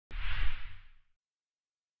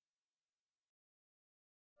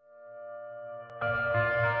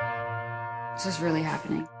This is really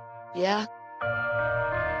happening. Yeah?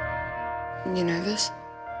 You nervous?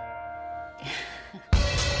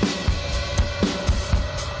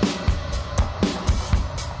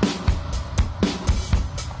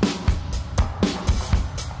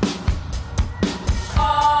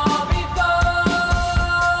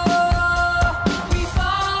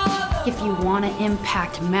 If you want to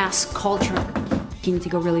impact mass culture, you need to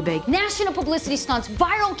go really big. National publicity stunts,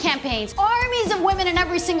 viral campaigns, armies of women in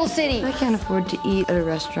every single city. I can't afford to eat at a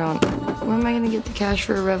restaurant. Where am I gonna get the cash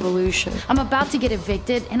for a revolution? I'm about to get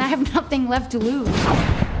evicted, and I have nothing left to lose.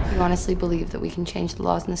 You honestly believe that we can change the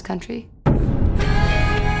laws in this country?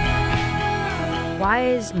 Why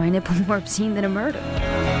is my nipple more obscene than a murder?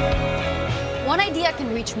 One idea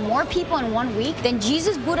can reach more people in 1 week than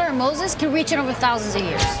Jesus, Buddha, or Moses can reach in over thousands of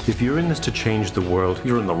years. If you're in this to change the world,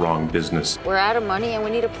 you're in the wrong business. We're out of money and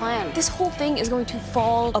we need a plan. This whole thing is going to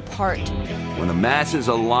fall apart. When the masses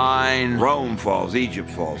align, Rome falls, Egypt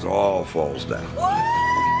falls, all falls down.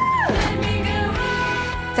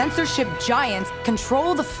 Censorship giants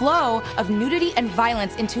control the flow of nudity and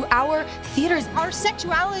violence into our theaters. Our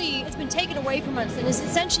sexuality has been taken away from us and is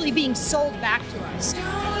essentially being sold back to us.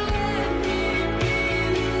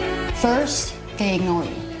 First, they ignore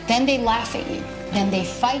you. Then they laugh at you. Then they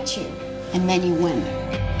fight you. And then you win.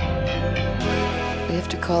 We have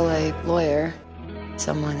to call a lawyer.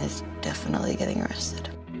 Someone is definitely getting arrested.